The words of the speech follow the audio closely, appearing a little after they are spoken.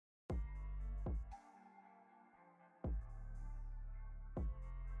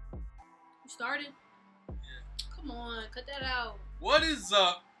started? Yeah. Come on, cut that out. What is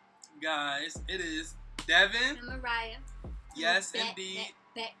up, guys? It is Devin. And Mariah. Yes, back, indeed.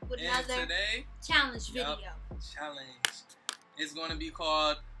 Back with And another today, challenge video. challenge. It's going to be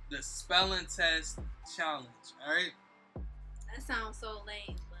called the Spelling Test Challenge. All right? That sounds so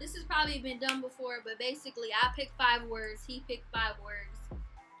lame. This has probably been done before, but basically I picked 5 words, he picked 5 words.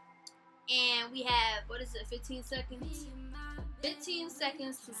 And we have, 15 seconds? 15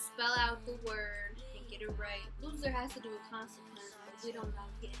 seconds to spell out the word and get it right. Loser has to do a consequence, but we don't know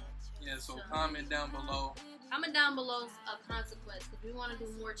yet. Yeah, so comment down below. Comment down below a consequence, because we want to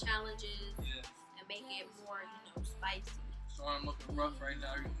do more challenges and make it more, spicy. So I'm looking rough right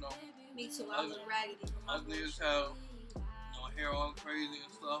now, Me too, I look raggedy. Ugly as hell. Hair all crazy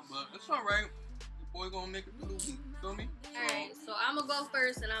and stuff, but it's alright. The boy gonna make it through the week, feel me? Alright, so I'm gonna go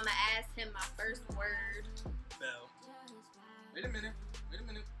first and I'm gonna ask him my first word. Bell. Wait a minute.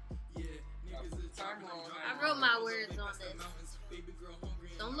 I wrote my words on this.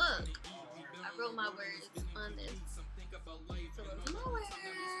 Don't look. I wrote my words on this. So look at my words.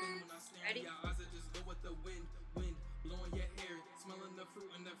 Ready?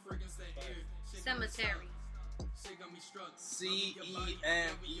 Cemetery. Cemetery.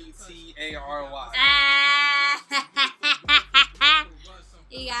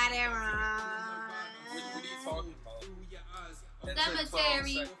 You got it wrong. What are you talking about?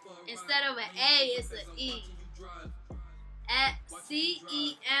 Cemetery. Instead of an A, it's an E. At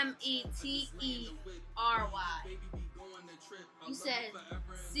Cemetery. You said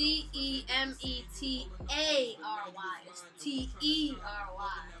Cemetery. It's Tery.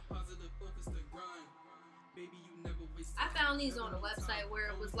 I found these on a website where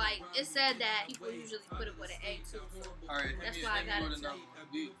it was like, it said that people usually put it with an A too. Alright, that's why I got it.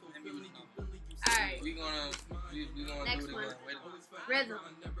 Alright. We gonna next do it one. again. Rhythm.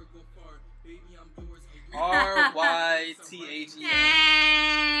 RYTHEM.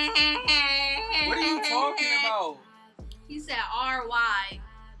 What are you talking about? He said RY.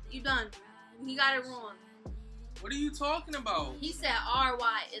 You done. He got it wrong. What are you talking about? He said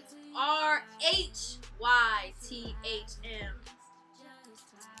RY. It's RHYTHM.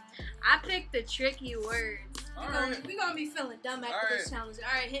 I picked the tricky words. We're gonna be feeling dumb after this challenge.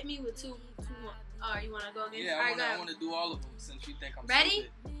 Alright, hit me with two more. Alright, you wanna go again? Yeah, I wanna do all of them since you think I'm ready?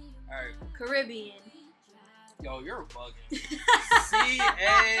 Alright. Caribbean. Yo, you're bugging.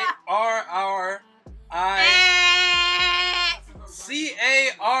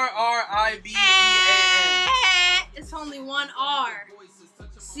 CARRIBBEAN. It's only one R.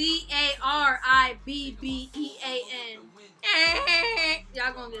 CARIBBEAN.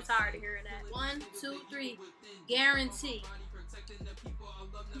 Y'all gonna get tired of hearing that. 1, 2, 3. Guarantee.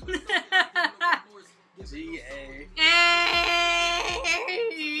 GA.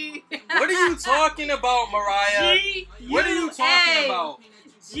 What are you talking about, Mariah? What are you talking about?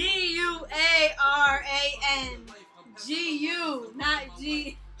 GUARAN. GU, not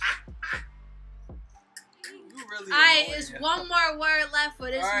G. Alright, it's one more word left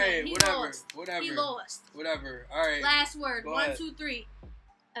for this man. He lost. He lost. Whatever. Alright. Last word. 1, 2, 3.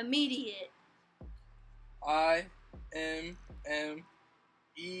 Immediate. IMMEDIATE.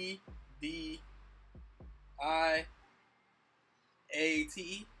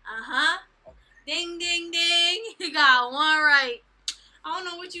 Ding, ding, ding. You got one right. I don't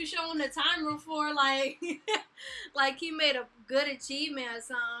know what you showing the timer for. Like, like he made a good achievement or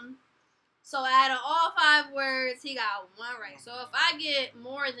something. So out of all 5 words, he got 1 right. So if I get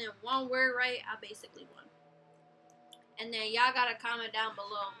more than 1 word right, I basically won. And then y'all gotta comment down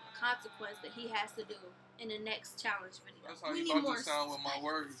below a consequence that he has to do in the next challenge video. That's how you about to sound with my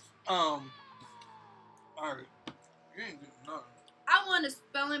words. Alright. You ain't doing nothing. I won a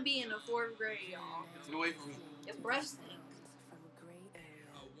spelling bee in the 4th grade, y'all. Get away from me. Your breath stinks.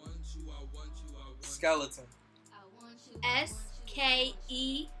 Skeleton. SKELETON.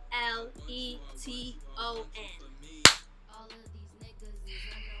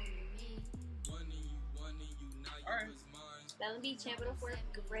 Alright. Spelling bee champ of the 4th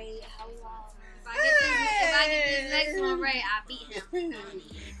grade. How long? If I get this next one right, I beat him.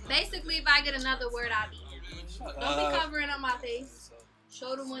 Basically, if I get another word, I beat him. Don't be covering up my face.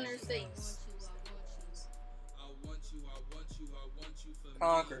 Show the winner's face.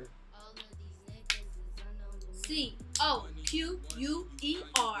 Conquer. COQUER.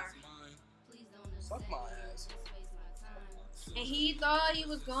 Suck my ass. And he thought he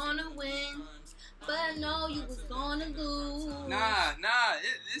was gonna win, but I know you was gonna lose. Nah,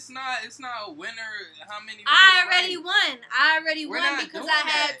 it's not a winner. How many? I already won. I already We're won not because doing I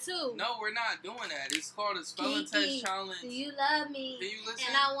had that. two. No, we're not doing that. It's called a spelling Kiki, test challenge. do you love me? Can you listen?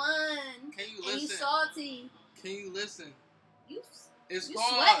 And I won. Can you And listen? you salty. Can you listen? You It's you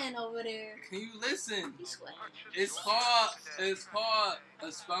called. sweating over there. Can you listen? You sweating. It's called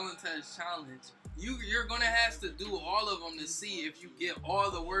a spelling test challenge. You're gonna have to do all of them to see if you get all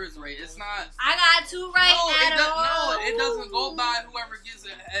the words right. It's not. I got two right No, it doesn't go by whoever gets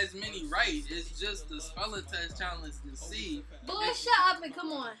as many right. It's just the spelling test challenge to see. Boy, shut up and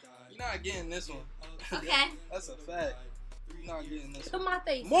come on. You're not getting this one. Okay. That's a fact. You're not getting this one. Put my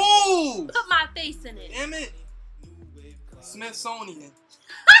face. Move! Put my face in it. Damn it. Smithsonian.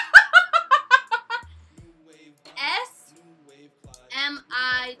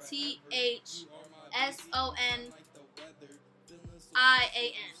 SMITHSONIAN.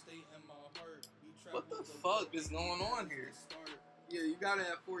 What the fuck is going on here? Yeah, you gotta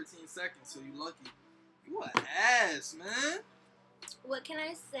have 14 seconds, so you lucky. You an ass, man. What can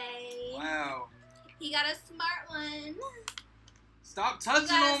I say? Wow. He got a smart one. Stop touching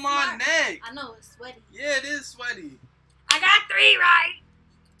got on my smart. neck. I know it's sweaty. Yeah, it is sweaty. I got 3 right.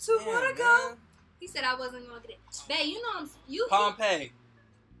 2 Damn, more to go. man. He said I wasn't gonna get it. Babe, you know you Pompeii.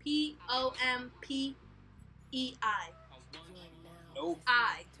 POMPEI. Nope.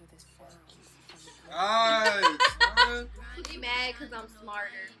 I. Alright, man. You mad because I'm smarter.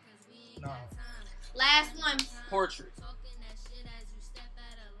 No. Last one. Portrait.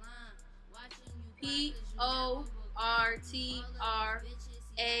 PORTRAIT.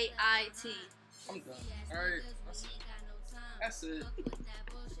 I'm done. Alright. That's it.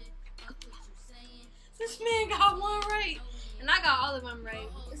 This man got 1 right. And I got all of them right.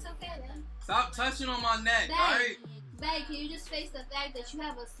 It's okay, man. Stop touching on my neck, Babe, alright? babe, can you just face the fact that you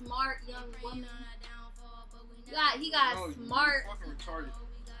have a smart young woman? He got No, a you smart. fucking retarded.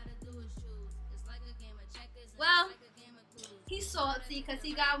 Well, he's salty because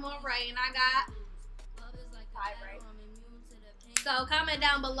he got 1 right and I got 5 right. So comment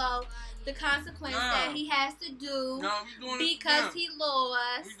down below the consequence that he has to do No, we doing this because again. he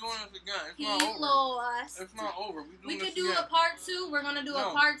lost. We doing this again. It's He not over. lost. It's not over. We doing could this do again. a part 2. We're gonna do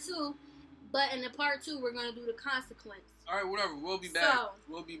No. a part 2, but in the part 2, we're gonna do the consequence. All right, whatever. We'll be back. So-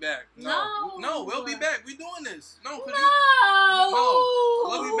 We'll be back. No. No, we'll be back. We doing this. No, 'cause No.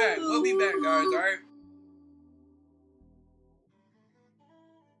 We'll be back. We'll be back, guys. All right.